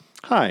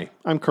Hi,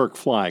 I'm Kirk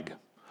Flagg.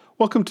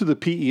 Welcome to the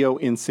PEO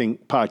In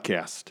Sync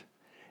podcast.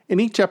 In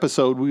each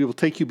episode, we will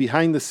take you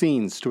behind the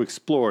scenes to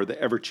explore the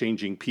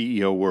ever-changing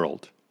PEO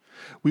world.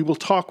 We will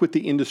talk with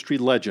the industry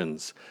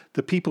legends,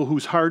 the people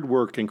whose hard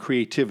work and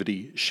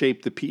creativity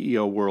shape the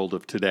PEO world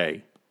of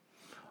today.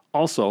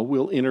 Also,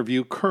 we'll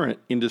interview current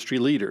industry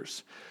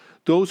leaders,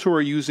 those who are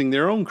using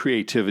their own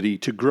creativity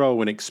to grow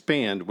and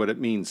expand what it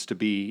means to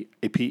be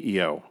a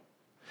PEO.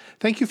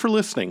 Thank you for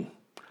listening.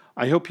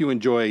 I hope you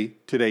enjoy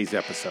today's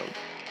episode.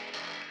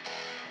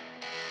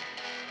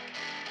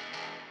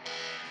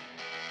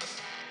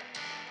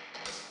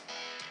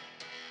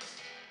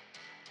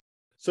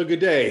 So good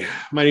day.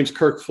 My name is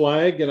Kirk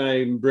Flagg, and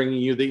I'm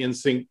bringing you the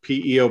InSync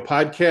PEO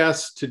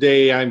podcast.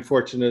 Today, I'm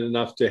fortunate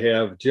enough to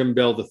have Jim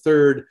Bell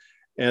III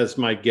as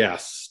my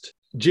guest.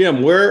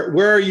 Jim, where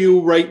are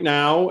you right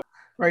now?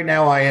 Right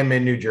now, I am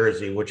in New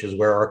Jersey, which is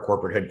where our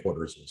corporate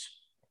headquarters is.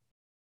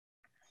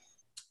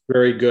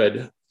 Very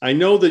good. I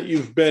know that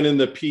you've been in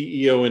the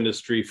PEO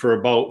industry for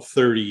about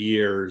 30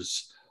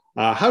 years.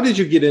 How did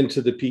you get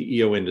into the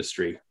PEO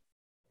industry?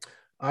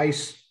 I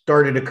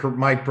started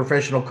my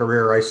professional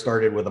career. I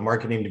started with a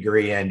marketing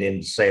degree and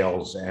in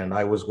sales, and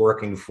I was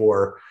working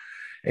for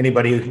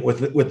anybody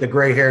with the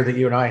gray hair that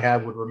you and I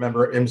have would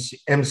remember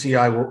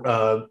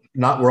MCI,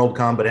 not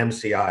WorldCom, but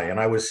MCI, and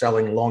I was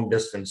selling long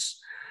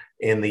distance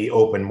in the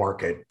open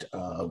market.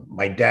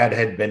 My dad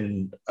had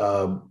been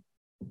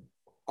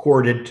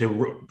courted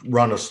to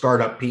run a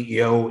startup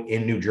PEO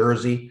in New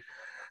Jersey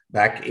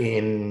back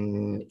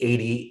in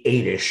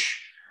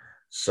 88-ish.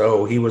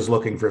 So he was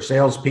looking for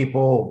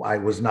salespeople. I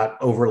was not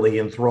overly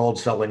enthralled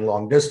selling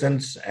long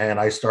distance, and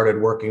I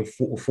started working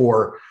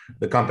for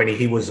the company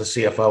he was a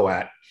CFO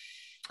at.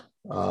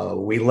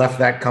 We left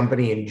that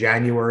company in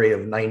January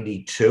of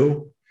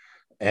 92,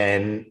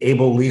 and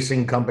Abel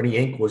Leasing Company,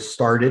 Inc. was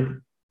started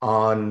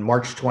on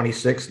March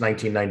 26,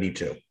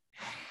 1992.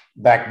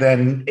 Back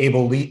then,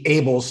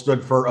 Abel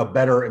stood for a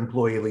better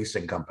employee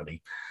leasing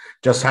company.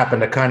 Just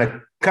happened to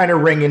kind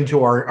of ring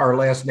into our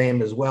last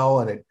name as well,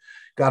 and it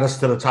got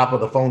us to the top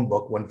of the phone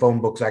book when phone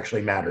books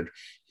actually mattered.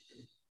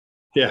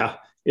 Yeah,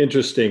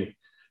 interesting.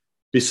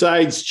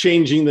 Besides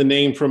changing the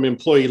name from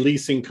employee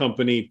leasing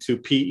company to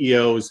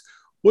PEOs,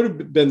 what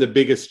have been the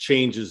biggest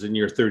changes in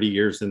your 30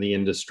 years in the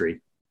industry?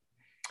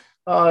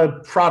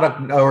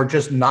 Product or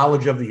just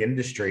knowledge of the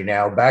industry.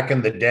 Now, back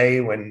in the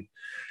day when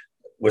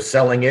was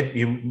selling it,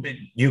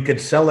 you could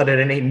sell it at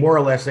any more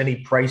or less any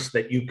price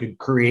that you could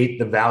create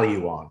the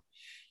value on,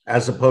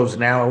 as opposed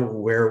now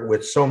where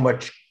with so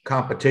much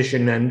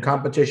competition, and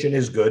competition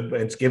is good,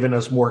 but it's given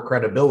us more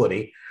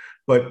credibility,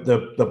 but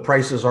the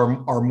prices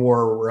are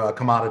more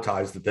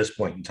commoditized at this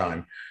point in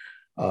time.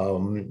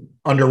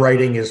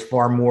 Underwriting is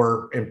far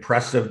more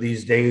impressive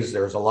these days.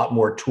 There's a lot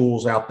more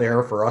tools out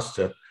there for us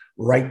to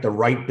write the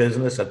right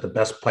business at the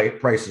best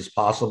prices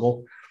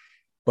possible.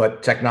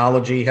 But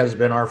technology has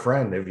been our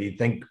friend. If you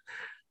think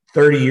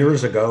 30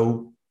 years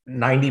ago,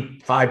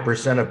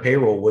 95% of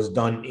payroll was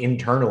done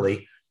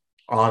internally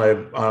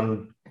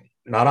on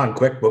not on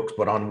QuickBooks,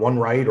 but on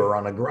OneWrite or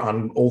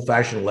on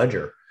old-fashioned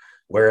ledger.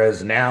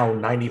 Whereas now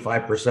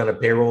 95% of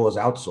payroll is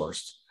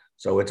outsourced.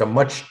 So it's a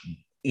much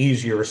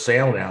easier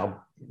sale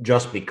now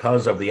just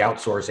because of the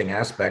outsourcing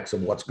aspects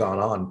of what's gone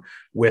on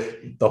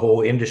with the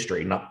whole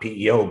industry, not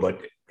PEO, but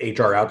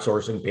HR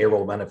outsourcing,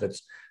 payroll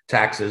benefits,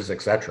 taxes,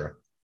 etc.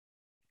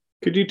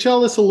 Could you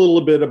tell us a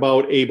little bit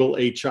about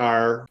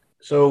AbelHR?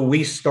 So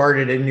we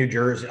started in New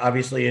Jersey,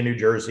 obviously in New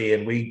Jersey,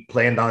 and we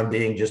planned on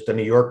being just a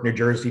New York, New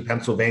Jersey,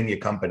 Pennsylvania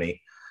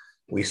company.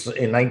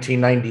 In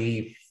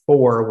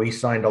 1994, we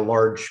signed a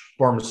large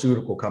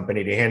pharmaceutical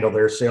company to handle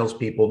their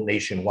salespeople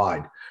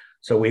nationwide.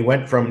 So we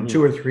went from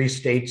 2 or 3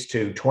 states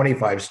to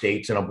 25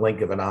 states in a blink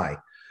of an eye.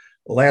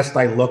 Last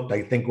I looked,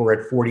 I think we're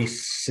at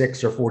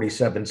 46 or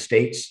 47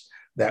 states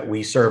that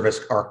we service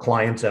our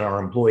clients and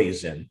our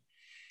employees in.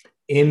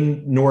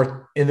 In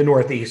the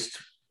Northeast,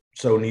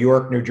 so New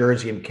York, New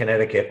Jersey, and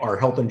Connecticut, our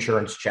health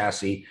insurance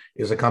chassis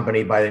is a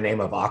company by the name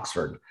of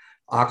Oxford.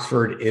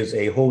 Oxford is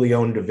a wholly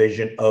owned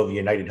division of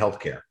United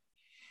Healthcare.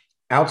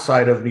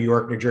 Outside of New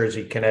York, New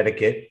Jersey,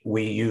 Connecticut,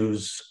 we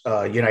use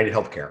United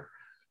Healthcare.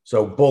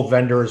 So both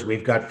vendors,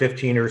 we've got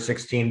 15 or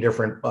 16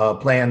 different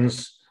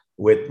plans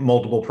with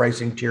multiple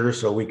pricing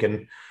tiers, so we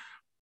can,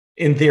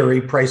 in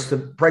theory, price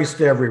to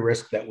every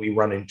risk that we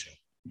run into.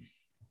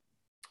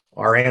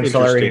 Our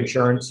ancillary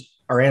insurance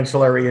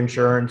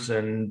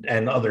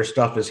and other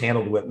stuff is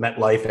handled with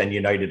MetLife and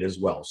United as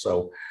well.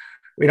 So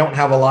we don't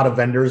have a lot of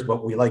vendors,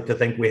 but we like to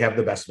think we have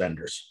the best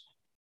vendors.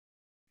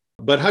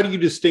 But how do you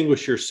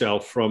distinguish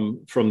yourself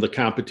from the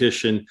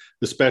competition,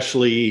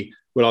 especially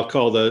what I'll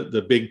call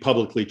the big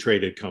publicly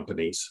traded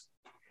companies?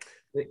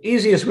 The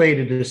easiest way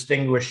to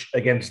distinguish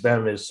against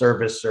them is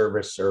service.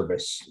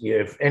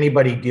 If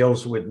anybody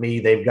deals with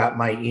me, they've got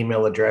my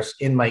email address.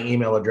 In my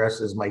email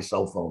address is my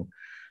cell phone.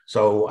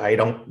 So I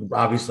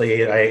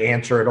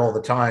answer it all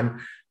the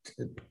time.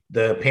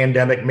 The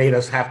pandemic made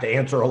us have to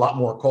answer a lot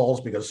more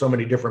calls because so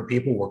many different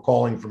people were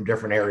calling from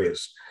different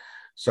areas.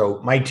 So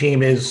my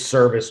team is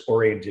service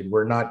oriented.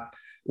 We're not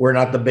We're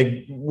not the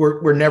big,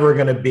 we're never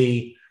going to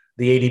be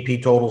the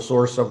ADP total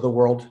source of the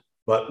world,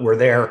 but we're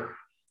there.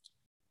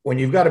 When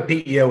you've got a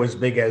PEO as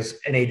big as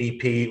an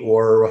ADP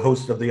or a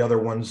host of the other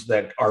ones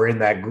that are in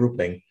that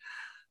grouping,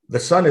 the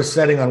sun is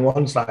setting on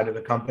one side of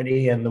the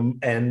company and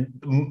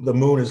the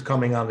moon is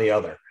coming on the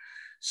other.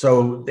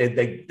 So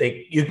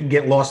you can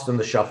get lost in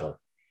the shuffle.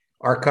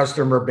 Our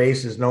customer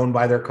base is known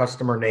by their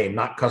customer name,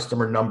 not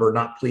customer number,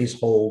 not please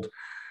hold.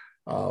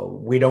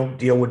 We don't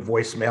deal with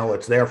voicemail.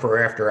 It's there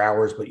for after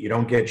hours, but you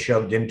don't get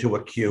shoved into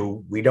a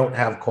queue. We don't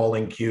have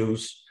calling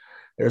queues.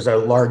 There's a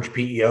large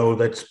PEO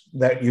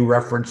that you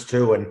referenced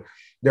to, and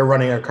they're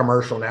running a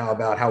commercial now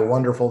about how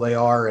wonderful they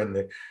are,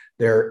 and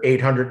their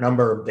 800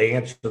 number, they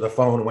answer the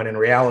phone, when in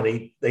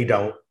reality, they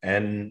don't.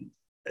 And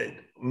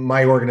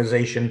my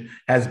organization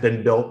has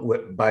been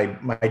built by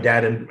my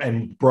dad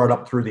and brought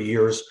up through the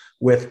years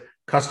with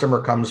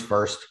customer comes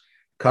first,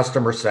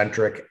 customer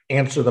centric,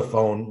 answer the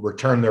phone,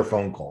 return their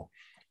phone call.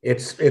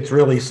 It's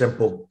really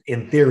simple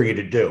in theory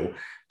to do.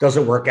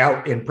 Doesn't work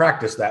out in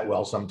practice that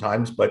well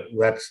sometimes, but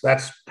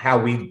that's how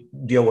we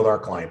deal with our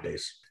client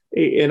base.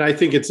 And I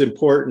think it's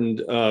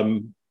important.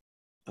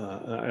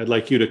 I'd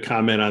like you to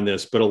comment on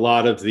this, but a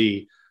lot of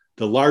the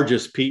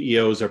largest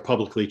PEOs are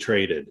publicly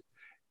traded.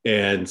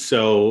 And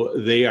so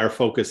they are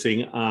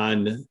focusing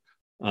on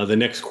the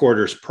next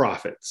quarter's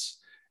profits.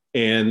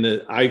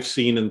 And I've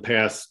seen in the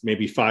past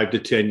maybe 5 to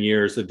 10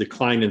 years a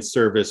decline in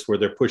service where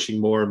they're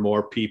pushing more and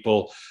more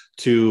people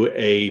to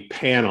a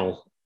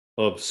panel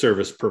of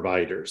service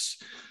providers.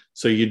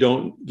 So you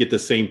don't get the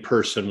same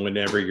person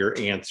whenever you're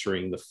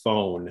answering the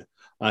phone.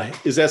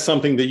 Is that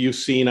something that you've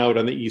seen out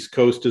on the East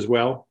Coast as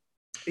well?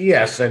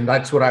 Yes, and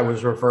that's what I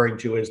was referring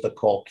to as the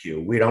call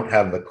queue. We don't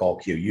have the call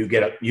queue. You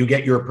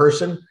get your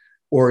person,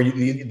 or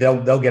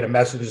they'll get a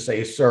message to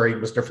say, "Sorry,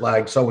 Mr.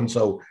 Flag, so and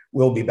so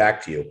will be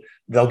back to you."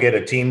 They'll get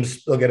an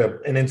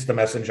Insta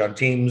message on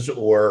Teams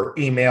or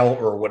email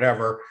or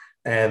whatever,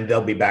 and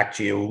they'll be back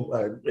to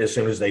you as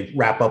soon as they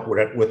wrap up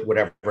with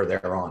whatever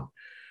they're on.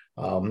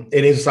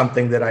 It is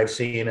something that I've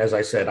seen. As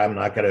I said, I'm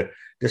not going to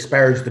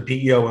disparage the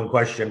PEO in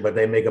question, but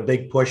they make a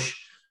big push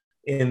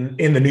in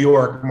the New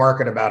York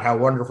market about how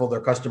wonderful their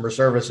customer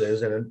service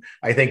is, and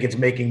I think it's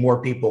making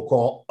more people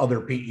call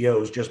other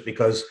PEOs just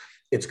because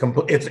it's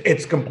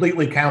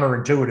completely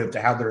counterintuitive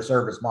to how their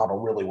service model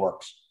really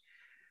works.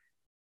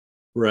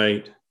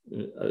 Right.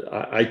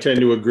 I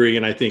tend to agree,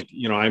 and I think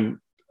I'm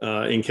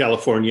in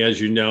California,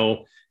 as you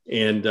know,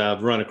 and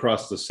I've run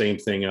across the same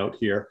thing out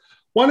here.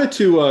 Wanted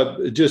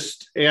to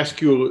just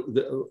ask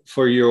you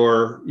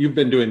you've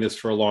been doing this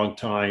for a long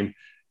time,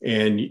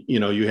 and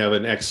you have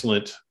an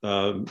excellent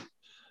blurb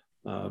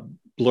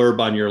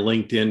on your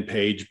LinkedIn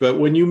page. But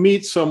when you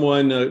meet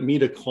someone,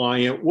 meet a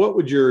client, what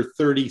would your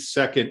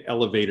 30-second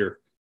elevator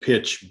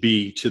pitch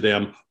be to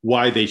them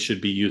why they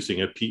should be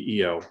using a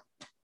PEO?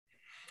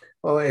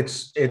 Well,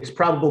 it's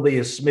probably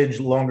a smidge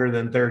longer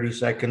than 30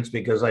 seconds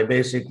because I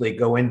basically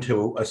go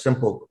into a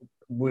simple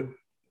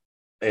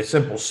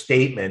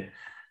statement,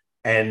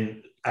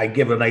 and I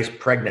give a nice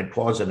pregnant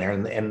pause in there,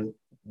 and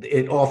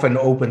it often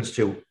opens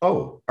to,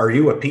 "Oh, are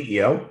you a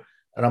PEO?"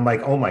 And I'm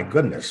like, "Oh my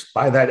goodness."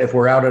 By that, if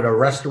we're out at a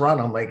restaurant,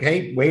 I'm like,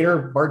 "Hey, waiter,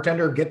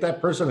 bartender, get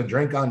that person a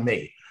drink on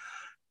me."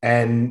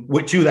 And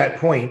to that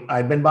point,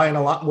 I've been buying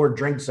a lot more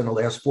drinks in the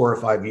last 4 or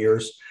 5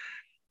 years.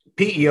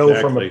 PEO,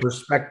 exactly, from a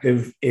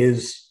perspective,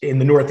 is in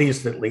the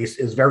Northeast, at least,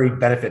 is very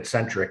benefit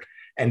centric,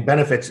 and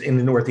benefits in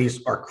the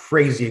Northeast are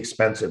crazy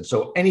expensive.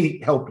 So any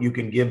help you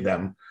can give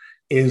them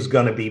is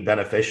going to be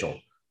beneficial.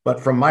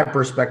 But from my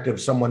perspective,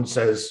 someone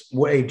says,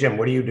 "Hey, Jim,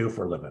 what do you do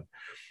for a living?"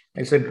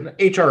 I said,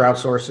 "HR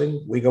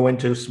outsourcing. We go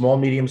into small,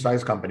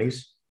 medium-sized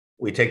companies.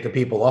 We take the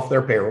people off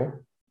their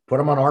payroll, put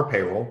them on our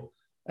payroll,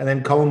 and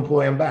then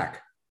co-employ them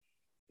back.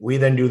 We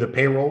then do the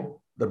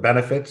payroll, the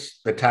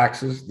benefits, the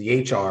taxes, the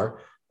HR,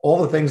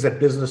 all the things that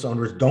business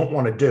owners don't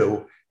want to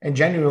do and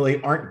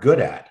genuinely aren't good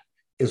at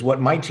is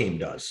what my team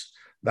does.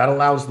 That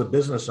allows the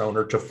business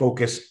owner to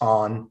focus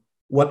on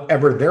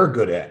whatever they're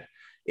good at.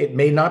 They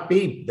may not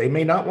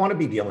want to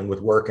be dealing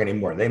with work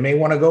anymore. They may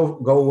want to go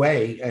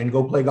away and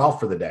go play golf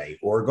for the day,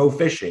 or go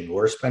fishing,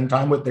 or spend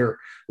time with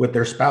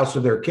their spouse or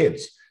their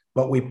kids.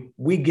 But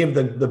we give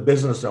the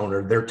business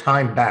owner their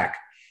time back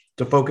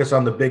to focus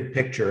on the big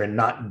picture and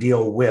not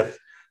deal with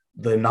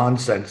the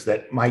nonsense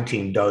that my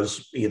team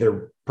does,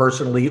 either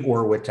personally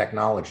or with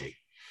technology."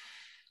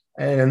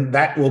 And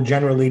that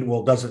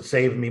does it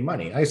save me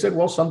money? I said,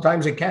 well,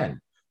 sometimes it can.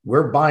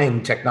 We're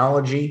buying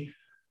technology,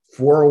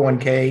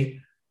 401k,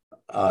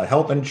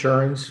 health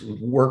insurance,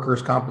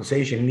 workers'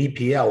 compensation, and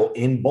EPL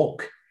in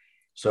bulk.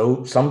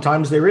 So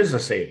sometimes there is a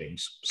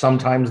savings,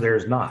 sometimes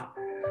there's not.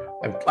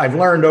 I've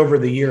learned over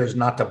the years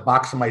not to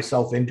box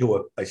myself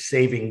into a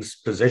savings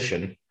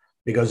position,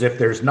 because if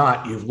there's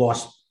not, you've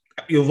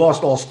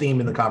lost all steam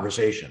in the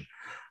conversation.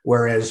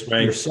 Whereas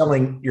right,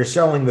 you're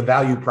selling the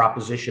value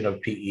proposition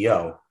of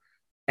PEO,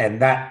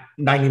 and that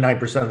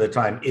 99% of the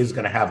time is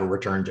going to have a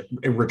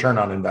return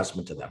on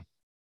investment to them.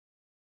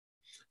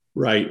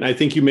 Right. And I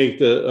think you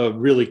make a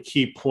really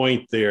key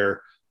point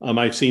there.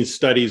 I've seen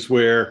studies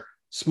where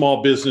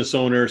small business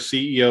owners,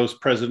 CEOs,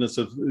 presidents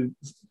of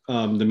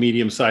the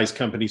medium-sized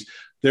companies,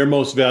 their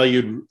most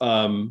valued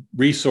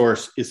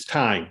resource is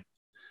time.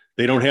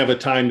 They don't have a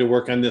time to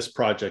work on this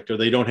project, or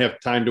they don't have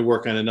time to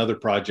work on another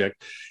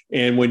project.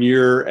 And when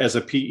you're, as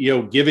a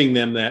PEO, giving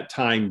them that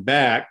time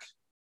back,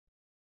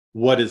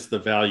 what is the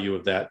value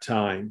of that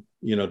time,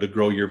 to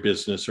grow your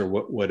business or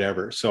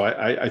whatever. So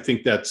I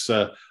think that's,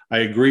 I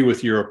agree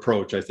with your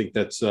approach. I think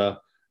that's an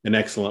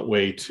excellent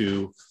way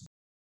to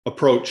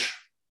approach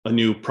a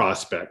new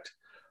prospect.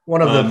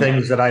 One of the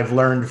things that I've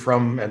learned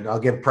from, and I'll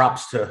give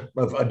props to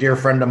a dear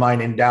friend of mine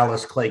in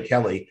Dallas, Clay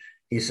Kelly.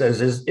 He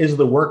says, is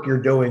the work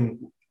you're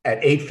doing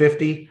at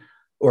 $8.50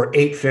 or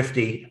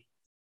 $8.50?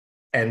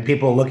 And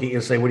people look at you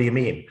and say, what do you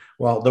mean?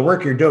 Well, the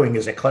work you're doing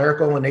is a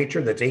clerical in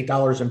nature that's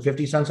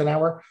 $8.50 an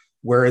hour,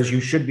 whereas you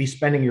should be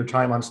spending your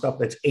time on stuff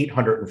that's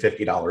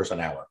 $850 an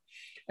hour.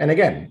 And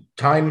again,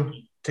 time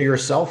to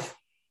yourself,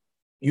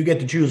 you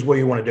get to choose what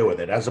you want to do with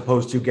it, as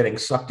opposed to getting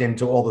sucked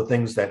into all the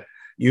things that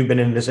you've been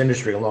in this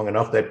industry long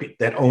enough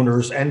that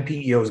owners and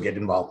PEOs get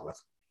involved with.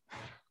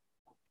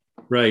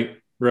 Right.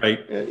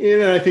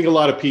 And I think a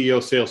lot of PEO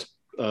sales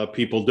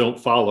people don't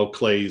follow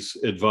Clay's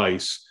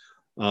advice,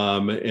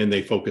 and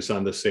they focus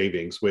on the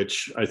savings,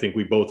 which I think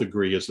we both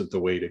agree isn't the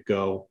way to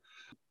go.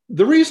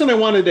 The reason I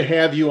wanted to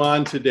have you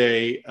on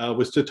today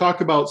was to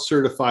talk about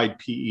certified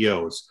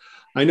PEOs.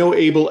 I know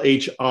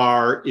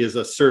AbelHR is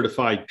a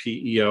certified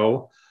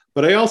PEO,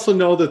 but I also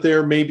know that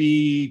there may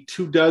be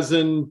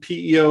 24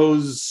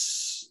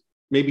 PEOs,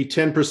 maybe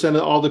 10%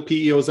 of all the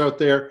PEOs out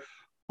there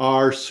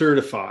are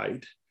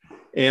certified.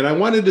 And I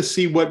wanted to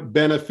see what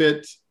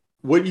benefit,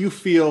 what you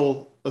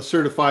feel a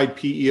certified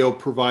PEO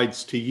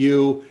provides to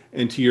you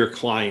and to your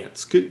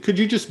clients. Could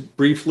you just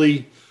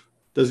briefly,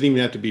 doesn't even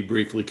have to be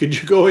briefly, could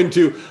you go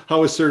into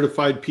how a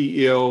certified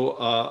PEO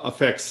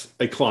affects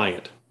a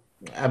client?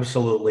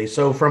 Absolutely.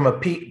 So from a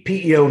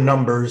PEO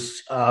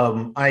numbers,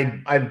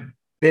 I've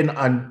been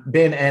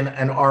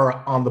and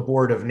are on the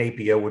board of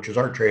NAPEO, which is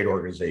our trade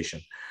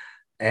organization.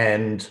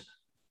 And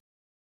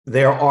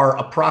there are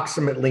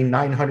approximately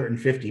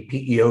 950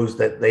 PEOs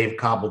that they've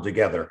cobbled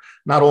together.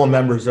 Not all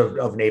members of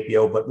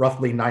NAPEO, but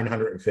roughly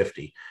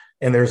 950.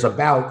 And there's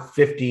about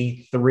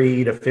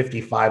 53 to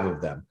 55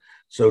 of them.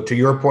 So to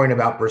your point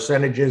about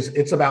percentages,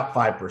 it's about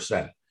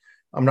 5%.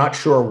 I'm not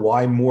sure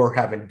why more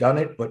haven't done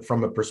it, but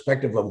from a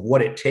perspective of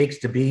what it takes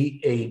to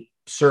be a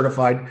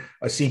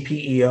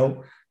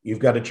CPEO, you've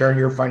got to turn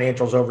your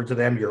financials over to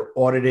them. You're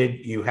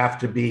audited. You have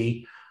to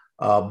be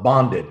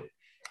bonded.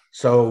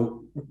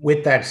 So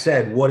with that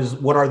said,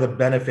 what are the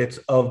benefits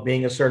of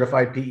being a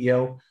certified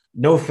PEO?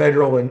 No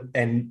federal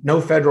and no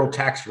federal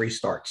tax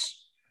restarts.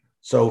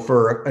 So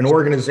for an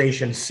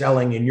organization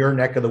selling in your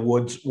neck of the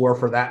woods, or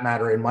for that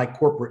matter, in my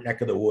corporate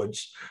neck of the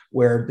woods,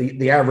 where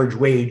the average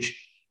wage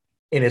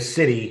in a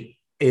city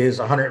is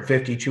 $150,000,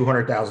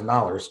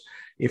 $200,000.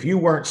 If you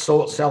weren't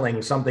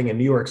selling something in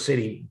New York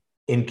City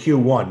in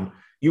Q1,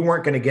 you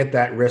weren't going to get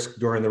that risk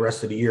during the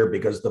rest of the year,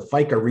 because the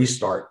FICA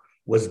restart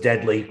was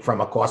deadly from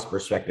a cost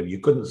perspective. You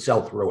couldn't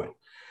sell through it.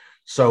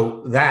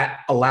 So that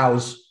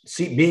allows,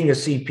 being a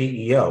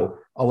CPEO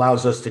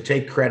allows us to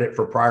take credit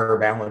for prior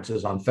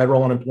balances on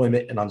federal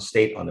unemployment and on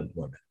state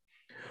unemployment.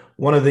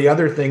 One of the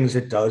other things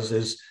it does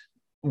is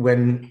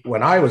when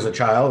I was a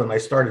child and I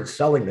started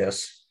selling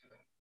this,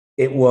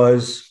 it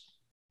was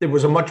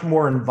a much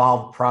more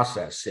involved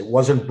process. It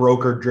wasn't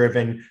broker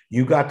driven.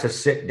 You got to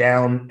sit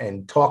down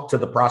and talk to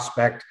the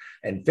prospect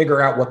and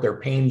figure out what their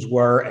pains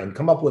were and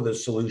come up with a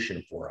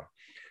solution for them.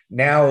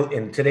 Now,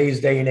 in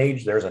today's day and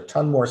age, there's a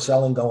ton more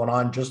selling going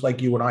on, just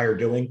like you and I are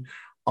doing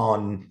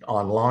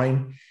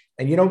online,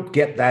 and you don't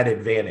get that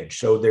advantage.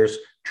 So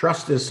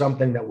trust is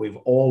something that we've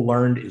all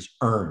learned is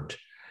earned.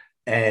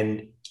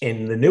 And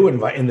in the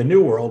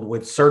new world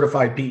with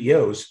certified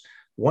PEOs,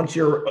 once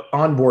you're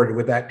onboarded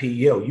with that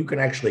PEO, you can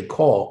actually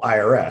call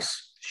IRS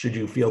should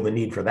you feel the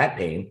need for that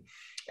pain,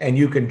 and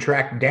you can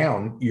track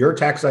down your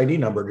tax ID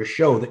number to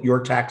show that your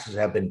taxes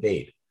have been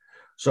paid.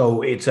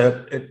 So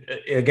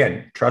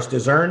again, trust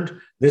is earned.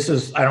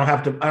 I don't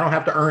have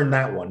to earn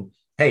that one.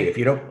 Hey, if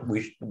you don't,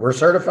 we're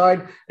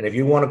certified, and if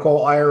you want to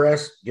call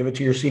IRS, give it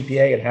to your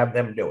CPA and have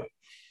them do it.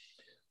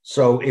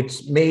 So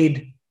it's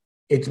made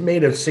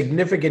a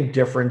significant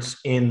difference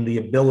in the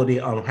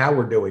ability on how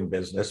we're doing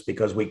business,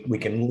 because we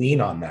can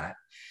lean on that.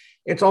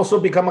 It's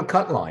also become a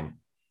cut line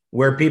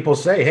where people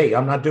say, hey,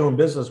 I'm not doing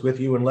business with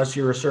you unless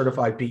you're a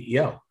certified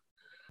PEO.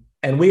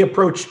 And we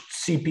approach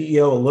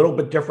CPEO a little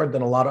bit different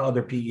than a lot of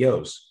other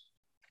PEOs.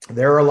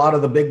 There are a lot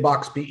of the big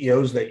box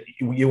PEOs that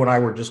you and I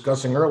were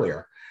discussing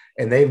earlier,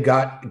 and they've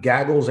got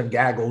gaggles and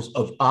gaggles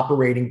of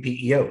operating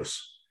PEOs.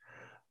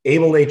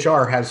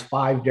 AbelHR has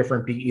 5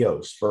 different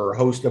PEOs for a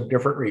host of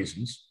different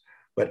reasons,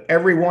 but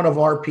every one of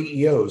our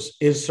PEOs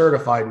is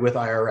certified with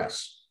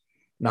IRS,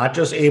 not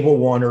just Abel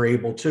 1 or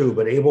Abel 2,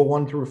 but Abel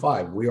 1 through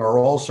 5. We are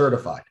all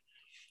certified.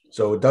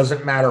 So it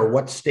doesn't matter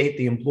what state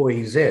the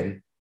employee's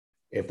in.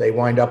 If they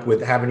wind up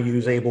with having to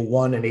use Abel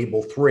 1 and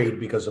Abel 3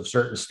 because of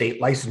certain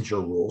state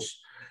licensure rules,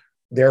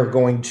 they're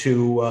going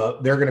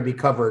to be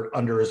covered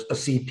under a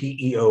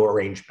CPEO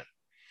arrangement.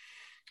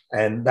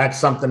 And that's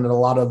something that a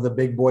lot of the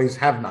big boys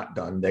have not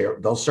done.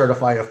 They'll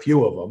certify a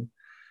few of them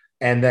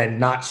and then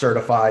not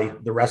certify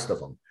the rest of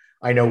them.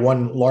 I know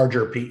one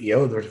larger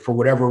PEO that for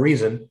whatever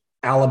reason,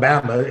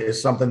 Alabama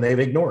is something they've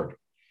ignored.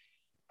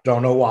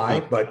 Don't know why,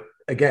 but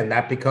again,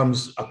 that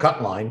becomes a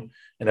cut line.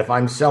 And if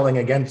I'm selling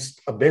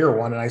against a bigger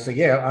one and I say,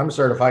 yeah, I'm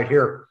certified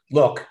here,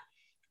 look,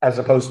 as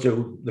opposed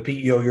to the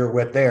PEO you're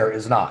with there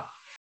is not.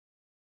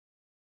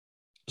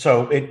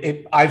 So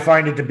I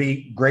find it to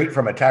be great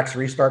from a tax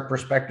restart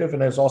perspective,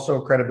 and there's also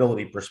a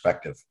credibility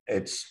perspective.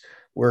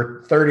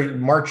 We're 30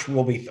 March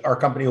our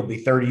company will be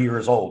 30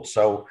 years old.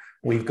 So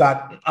we've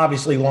got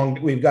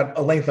we've got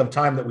a length of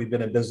time that we've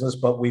been in business,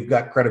 but we've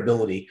got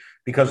credibility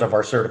because of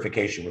our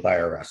certification with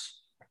IRS.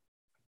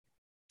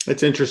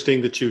 It's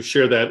interesting that you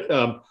share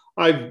that.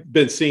 I've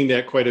been seeing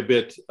that quite a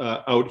bit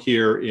out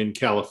here in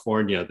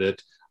California,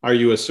 that are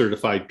you a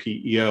certified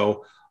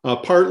PEO?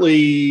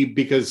 Partly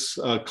because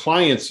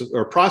clients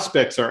or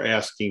prospects are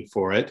asking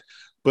for it,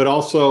 but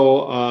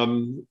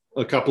also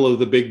a couple of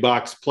the big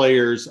box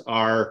players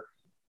are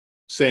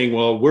saying,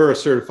 well, we're a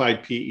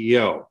certified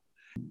PEO.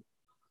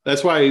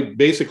 That's why I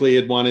basically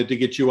had wanted to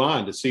get you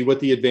on to see what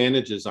the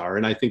advantages are.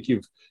 And I think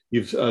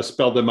you've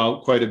spelled them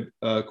out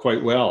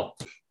quite well.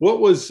 What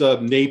was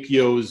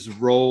NAPIO's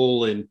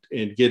role in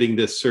getting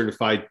this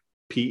certified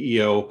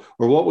PEO,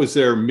 or what was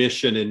their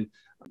mission in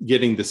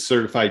getting the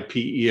certified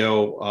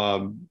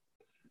PEO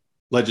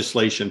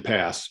legislation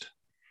passed?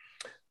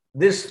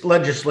 This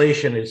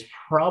legislation is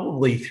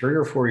probably 3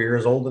 or 4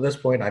 years old at this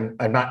point.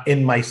 I'm not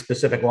in my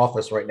specific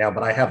office right now,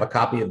 but I have a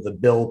copy of the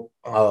bill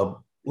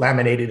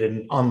laminated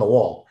and on the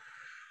wall.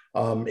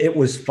 It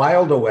was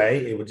filed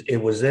away.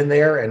 It was in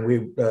there,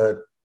 and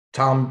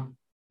Tom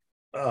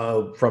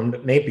from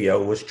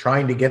NAPIO was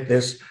trying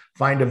to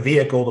find a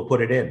vehicle to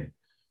put it in.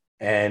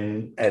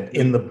 And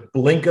in the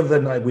blink of the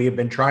night, we have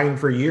been trying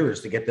for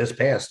years to get this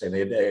passed, and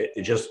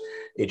it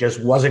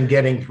just wasn't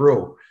getting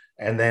through.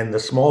 And then the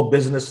Small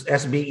Business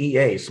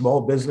SBEA,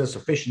 Small Business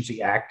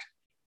Efficiency Act,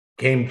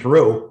 came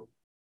through,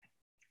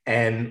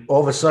 and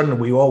all of a sudden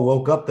we all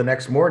woke up the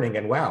next morning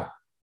and wow,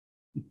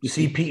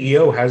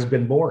 CPEO has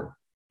been born.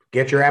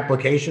 Get your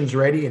applications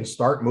ready and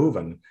start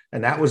moving.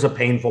 And that was a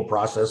painful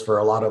process for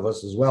a lot of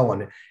us as well,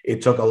 and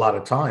it took a lot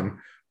of time.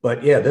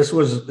 But yeah, this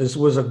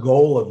was a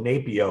goal of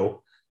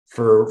NAPIO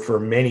for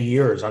many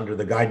years under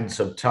the guidance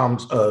of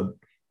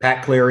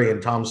Pat Cleary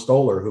and Tom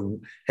Stoller,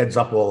 who heads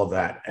up all of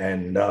that.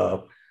 And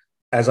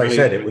as I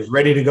said, it was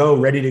ready to go.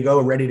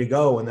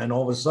 And then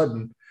all of a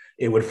sudden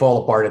it would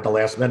fall apart at the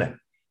last minute.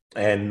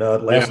 And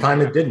last time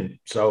it didn't.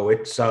 So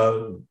it's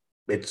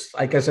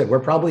like I said, we're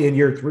probably in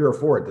year 3 or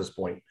 4 at this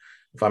point,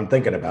 if I'm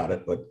thinking about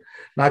it, but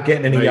not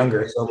getting any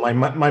younger. So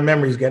my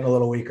memory's getting a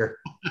little weaker.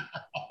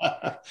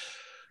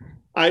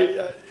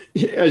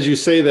 As you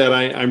say that,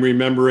 I'm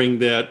remembering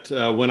that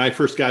when I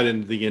first got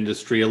into the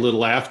industry, a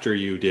little after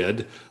you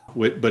did,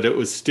 but it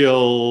was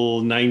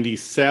still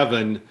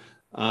 97.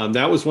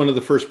 That was one of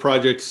the first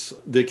projects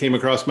that came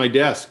across my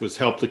desk, was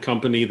help the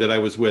company that I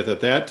was with at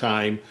that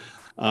time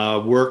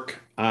work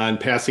on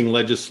passing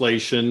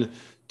legislation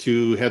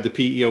to have the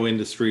PEO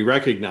industry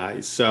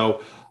recognized.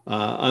 So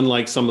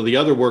unlike some of the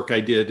other work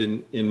I did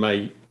in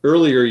my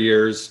earlier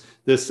years,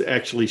 this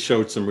actually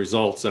showed some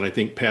results. And I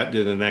think Pat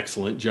did an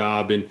excellent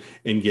job in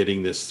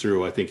getting this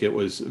through. I think it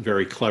was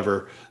very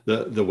clever,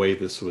 the way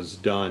this was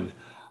done.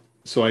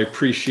 So I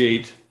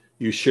appreciate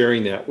you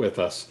sharing that with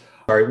us.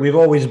 All right, we've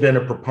always been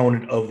a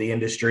proponent of the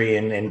industry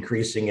and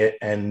increasing it.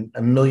 And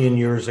a million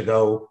years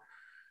ago,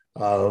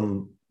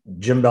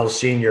 Jim Bell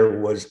Sr.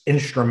 was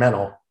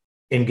instrumental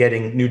in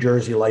getting New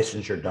Jersey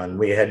licensure done.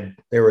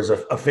 There was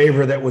a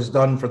favor that was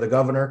done for the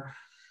governor.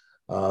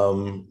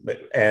 And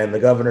the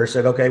governor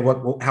said, okay,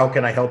 how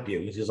can I help you?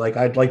 He's like,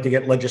 I'd like to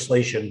get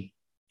legislation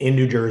in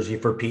New Jersey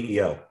for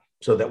PEO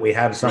so that we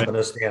have something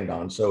to stand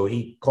on. So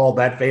he called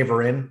that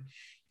favor in,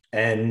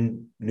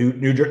 and the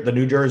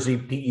New Jersey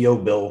PEO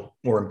bill,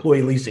 or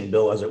employee leasing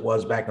bill, as it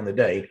was back in the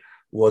day,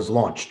 was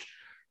launched.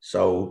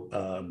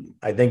 So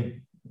I think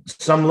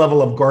some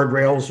level of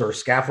guardrails or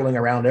scaffolding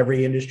around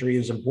every industry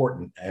is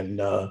important. And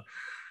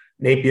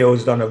NAPIO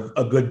has done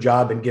a good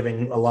job in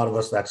giving a lot of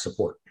us that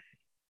support.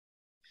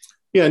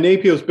 Yeah,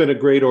 NAPIO has been a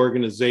great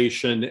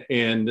organization.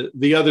 And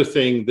the other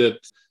thing that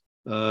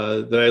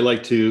I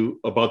like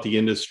about the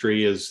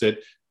industry is that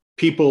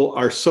people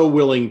are so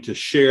willing to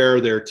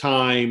share their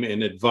time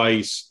and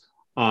advice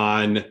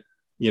on,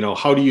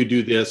 how do you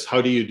do this?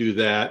 How do you do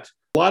that?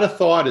 A lot of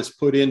thought is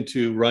put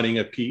into running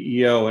a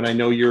PEO. And I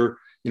know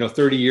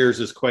 30 years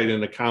is quite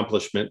an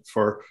accomplishment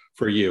for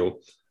you.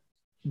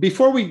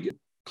 Before we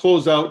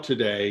close out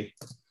today,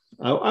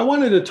 I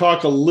wanted to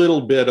talk a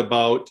little bit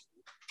about,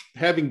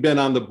 having been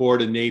on the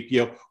board of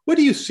NAPIO, what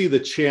do you see the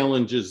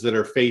challenges that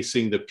are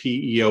facing the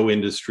PEO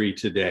industry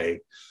today?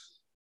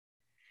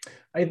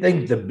 I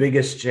think the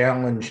biggest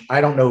challenge,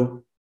 I don't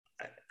know,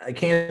 I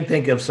can't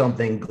think of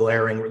something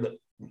glaring.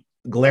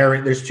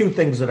 There's 2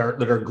 things that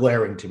are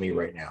glaring to me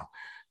right now,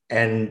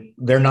 and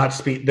they're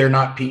not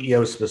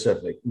PEO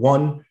specific.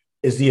 One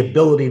is the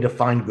ability to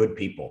find good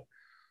people.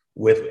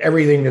 with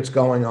everything that's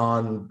going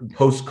on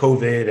post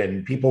COVID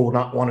and people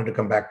not wanting to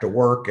come back to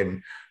work.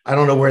 And I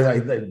don't know where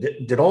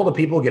did all the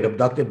people get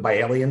abducted by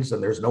aliens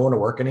and there's no one to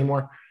work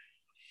anymore?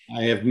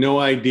 I have no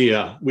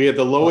idea. We have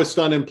the lowest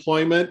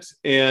unemployment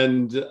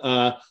and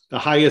the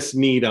highest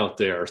need out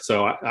there.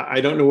 So I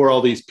don't know where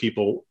all these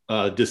people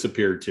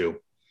disappeared to.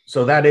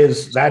 So that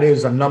is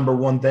a number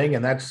one thing.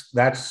 And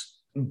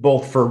that's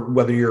both for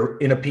whether you're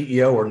in a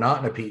PEO or not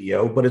in a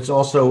PEO, but it's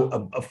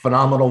also a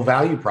phenomenal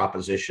value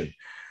proposition.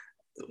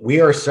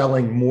 We are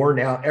selling more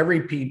now.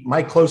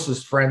 My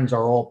closest friends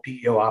are all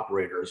PEO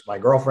operators. My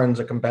girlfriend's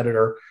a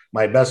competitor.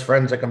 My best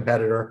friend's a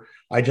competitor.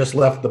 I just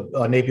left the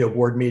NAPEO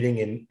board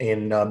meeting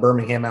in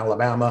Birmingham,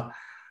 Alabama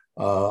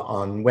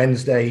on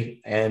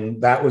Wednesday.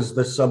 And that was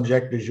the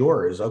subject du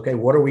jour is, okay,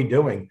 what are we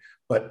doing?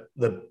 But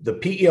the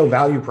PEO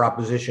value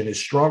proposition is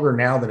stronger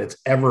now than it's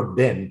ever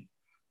been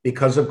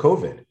because of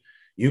COVID.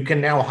 You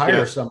can now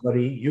hire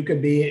somebody. You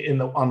can be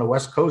on the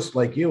West Coast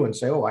like you and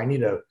say, oh, I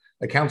need a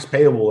accounts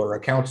payable or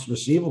accounts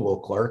receivable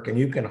clerk, and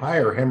you can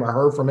hire him or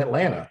her from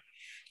Atlanta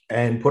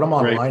and put them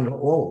online. Right.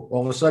 Oh,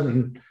 all of a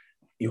sudden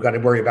you've got to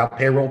worry about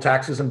payroll,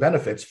 taxes, and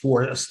benefits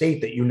for a state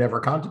that you never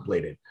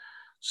contemplated.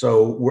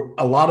 So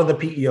a lot of the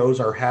PEOs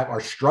are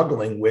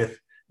struggling with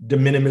de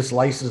minimis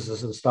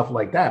licenses and stuff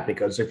like that,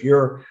 because if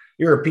you're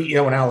a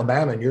PEO in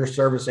Alabama and you're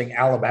servicing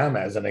Alabama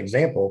as an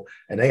example,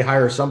 and they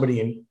hire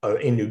somebody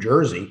in New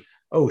Jersey,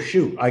 oh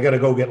shoot, I got to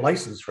go get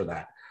licensed for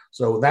that.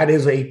 So that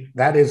is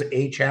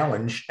a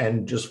challenge,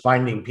 and just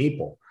finding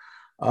people.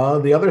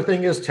 The other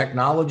thing is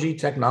technology.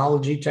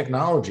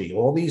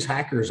 All these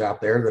hackers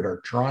out there that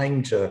are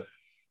trying to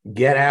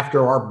get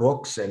after our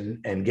books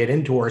and get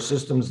into our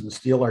systems and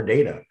steal our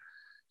data.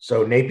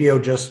 So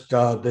NAPEO just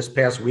this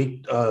past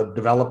week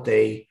developed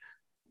a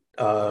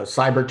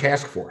cyber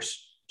task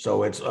force.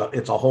 So it's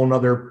a whole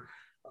nother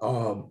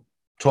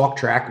talk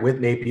track with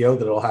NAPEO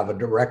that'll have a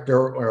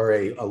director or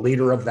a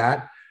leader of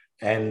that,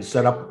 and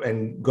set up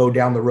and go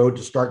down the road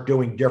to start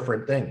doing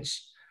different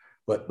things.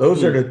 But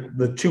those are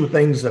the two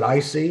things that I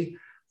see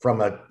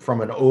from an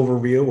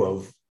overview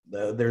of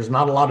there's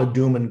not a lot of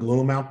doom and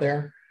gloom out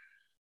there.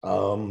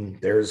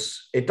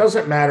 It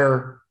doesn't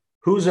matter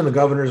who's in the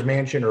governor's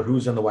mansion or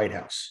who's in the White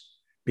House,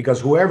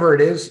 because whoever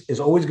it is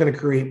always going to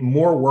create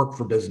more work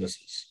for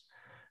businesses.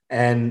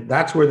 And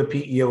that's where the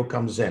PEO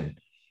comes in.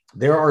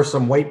 There are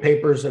some white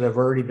papers that have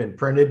already been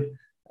printed,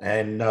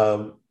 and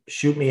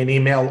shoot me an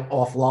email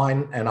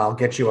offline and I'll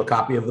get you a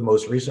copy of the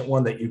most recent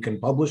one that you can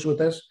publish with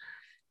this.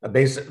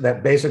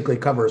 That basically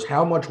covers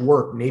how much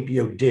work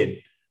NAPEO did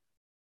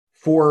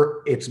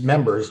for its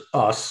members,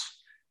 us,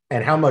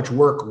 and how much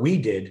work we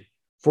did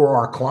for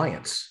our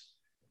clients.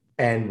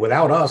 And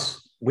without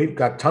us, we've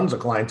got tons of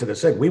clients that have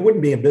said we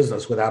wouldn't be in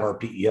business without our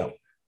PEO.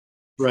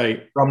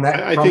 Right. From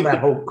that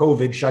whole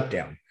COVID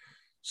shutdown.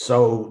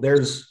 So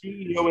the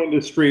PEO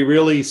industry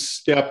really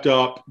stepped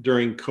up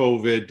during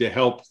COVID to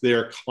help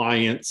their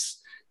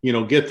clients,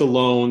 get the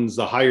loans.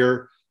 The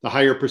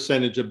higher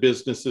percentage of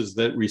businesses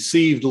that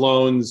received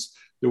loans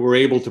that were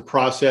able to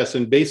process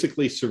and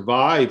basically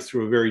survive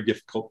through a very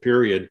difficult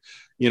period,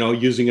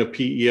 using a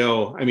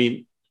PEO. I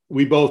mean,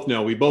 we both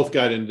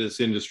got into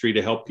this industry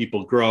to help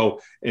people grow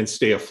and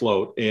stay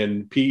afloat,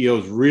 and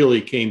PEOs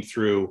really came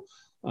through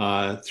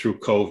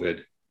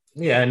COVID.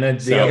 Yeah, and then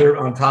the other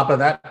on top of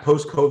that,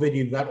 post COVID,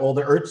 you've got all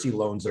the IRTC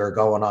loans that are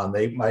going on.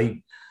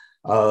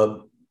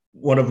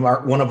 One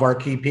of our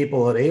key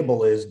people at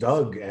Abel is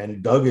Doug,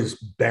 and Doug is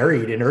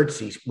buried in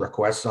IRTC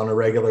requests on a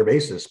regular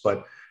basis.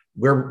 But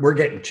we're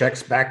getting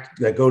checks back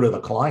that go to the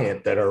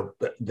client that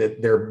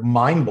they're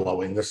mind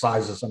blowing, the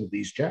size of some of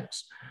these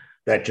checks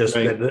that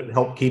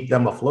help keep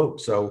them afloat.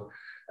 So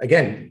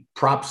again,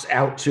 props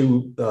out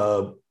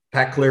to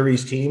Pat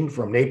Cleary's team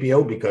from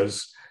NAPEO,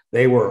 because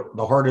they were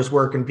the hardest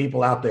working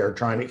people out there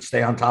trying to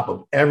stay on top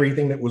of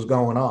everything that was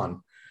going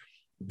on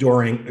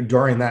during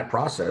that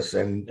process.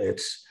 And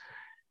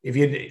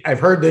I've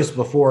heard this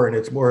before, and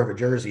it's more of a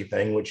Jersey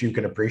thing, which you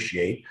can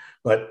appreciate,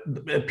 but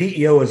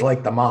PEO is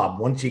like the mob.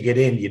 Once you get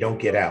in, you don't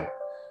get out.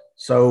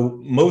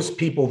 So most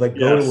people that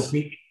go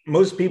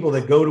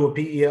to a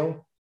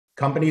PEO,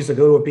 companies that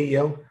go to a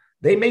PEO,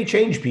 they may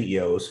change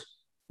PEOs,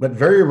 but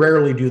very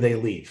rarely do they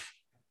leave.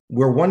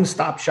 We're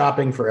one-stop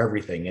shopping for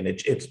everything. And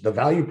it's the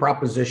value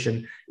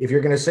proposition. If you're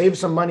going to save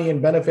some money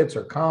in benefits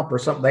or comp or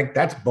something, like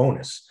that's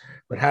bonus.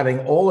 But having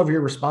all of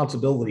your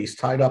responsibilities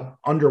tied up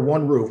under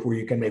one roof where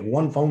you can make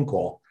one phone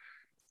call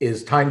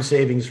is time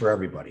savings for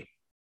everybody.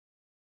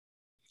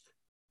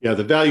 Yeah,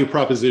 the value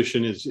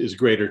proposition is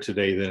greater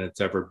today than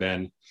it's ever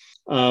been.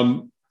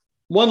 One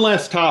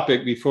last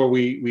topic before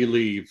we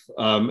leave.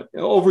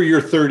 Over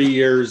your 30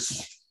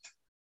 years,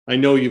 I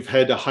know you've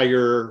had to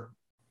hire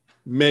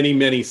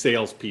many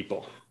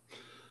salespeople.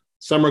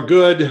 Some are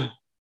good,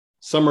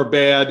 some are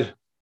bad,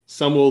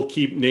 some will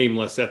keep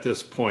nameless at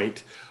this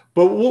point.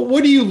 But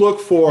what do you look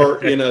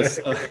for in a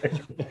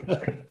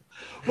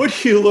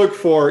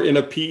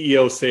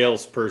PEO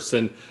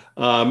salesperson?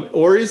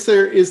 Or is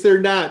there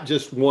not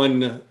just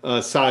one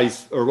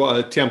size or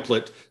a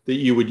template that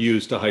you would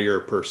use to hire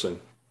a person?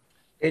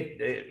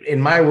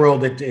 In my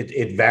world,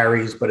 it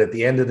varies, but at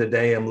the end of the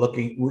day,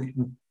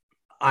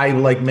 I,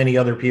 like many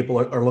other people,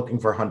 are looking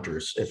for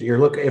hunters. If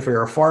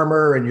you're a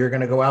farmer and you're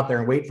going to go out there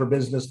and wait for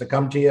business to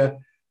come to you,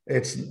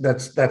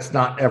 that's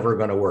not ever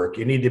going to work.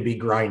 You need to be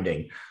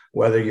grinding,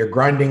 whether you're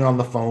grinding on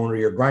the phone or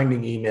you're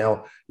grinding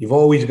email. You've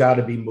always got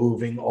to be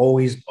moving,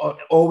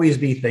 always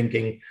be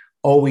thinking,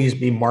 always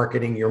be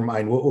marketing your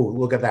mind. Oh,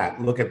 look at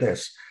that. Look at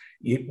this.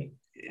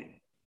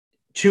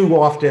 Too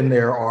often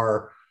there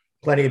are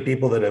plenty of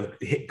people that have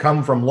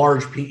come from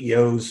large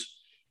PEOs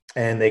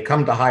and they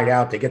come to hide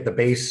out to get the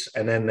base,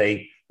 and then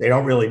they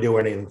don't really do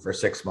anything for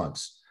 6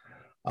 months.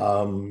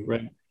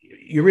 Right.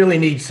 You really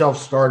need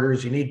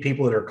self-starters. You need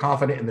people that are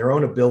confident in their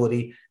own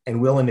ability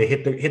and willing to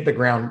hit the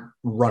ground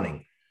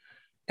running,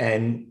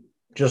 and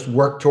just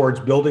work towards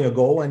building a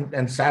goal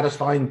and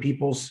satisfying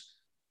people's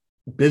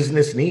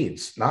business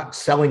needs, not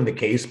selling the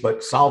case,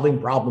 but solving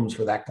problems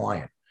for that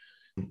client.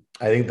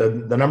 I think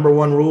the number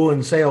one rule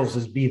in sales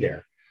is be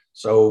there.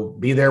 So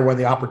be there when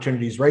the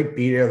opportunity is right,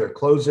 be there to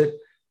close it.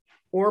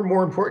 Or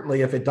more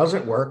importantly, if it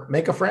doesn't work,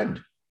 make a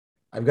friend.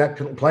 I've got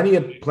plenty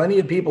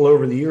of people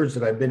over the years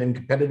that I've been in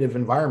competitive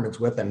environments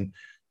with, and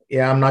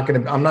yeah, I'm not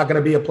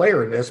gonna be a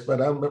player in this, but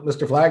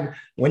Mr. Flagg,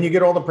 when you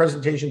get all the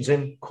presentations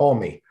in, call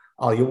me.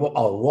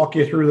 I'll walk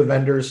you through the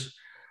vendors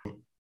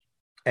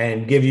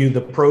and give you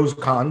the pros,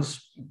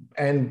 cons,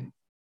 and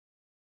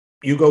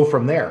you go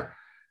from there.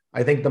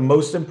 I think the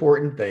most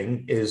important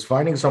thing is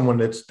finding someone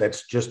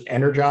that's just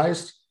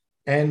energized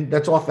and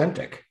that's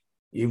authentic.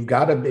 You've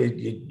got to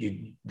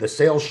be, the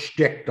sales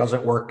shtick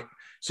doesn't work.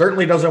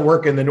 Certainly doesn't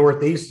work in the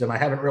Northeast, and I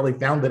haven't really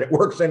found that it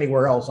works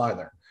anywhere else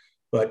either.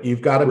 But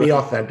you've got to be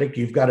authentic.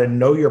 You've got to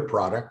know your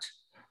product.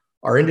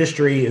 Our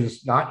industry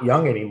is not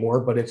young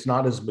anymore, but it's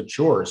not as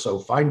mature. So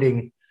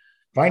finding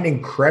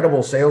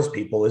credible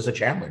salespeople is a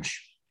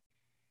challenge.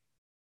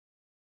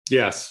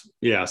 Yes.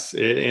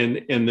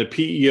 And the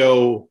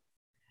PEO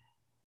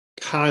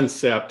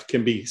concept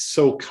can be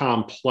so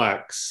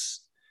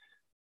complex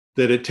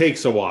that it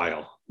takes a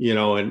while,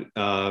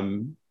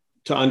 and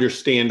to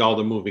understand all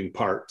the moving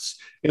parts,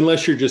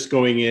 unless you're just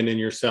going in and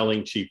you're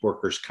selling cheap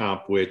workers'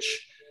 comp,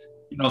 which,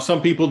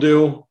 some people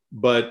do,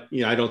 but,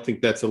 I don't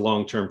think that's a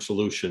long-term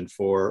solution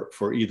for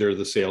either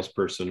the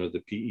salesperson or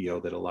the PEO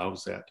that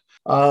allows that.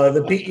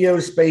 The PEO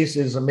space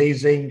is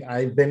amazing.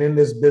 I've been in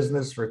this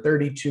business for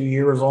 32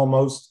 years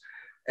almost,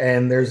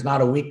 and there's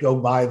not a week go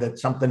by that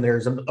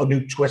there's a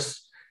new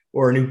twist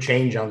or a new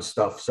change on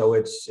stuff. So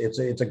it's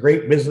a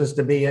great business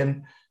to be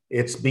in.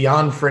 It's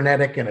beyond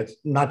frenetic, and it's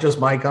not just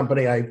my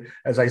company.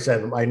 As I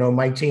said, I know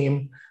my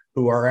team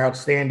who are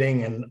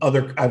outstanding, and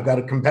I've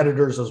got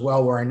competitors as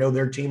well where I know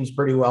their teams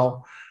pretty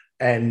well.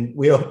 And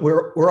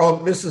we're all,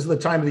 this is the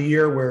time of the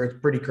year where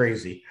it's pretty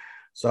crazy.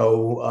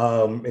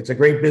 So it's a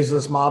great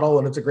business model,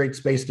 and it's a great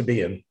space to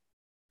be in.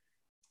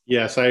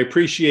 Yes, I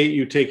appreciate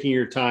you taking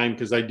your time,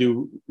 because I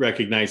do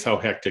recognize how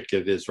hectic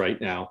it is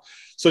right now.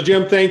 So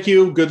Jim, thank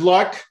you. Good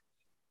luck,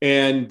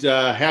 and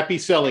happy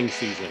selling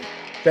season.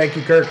 Thank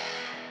you, Kirk.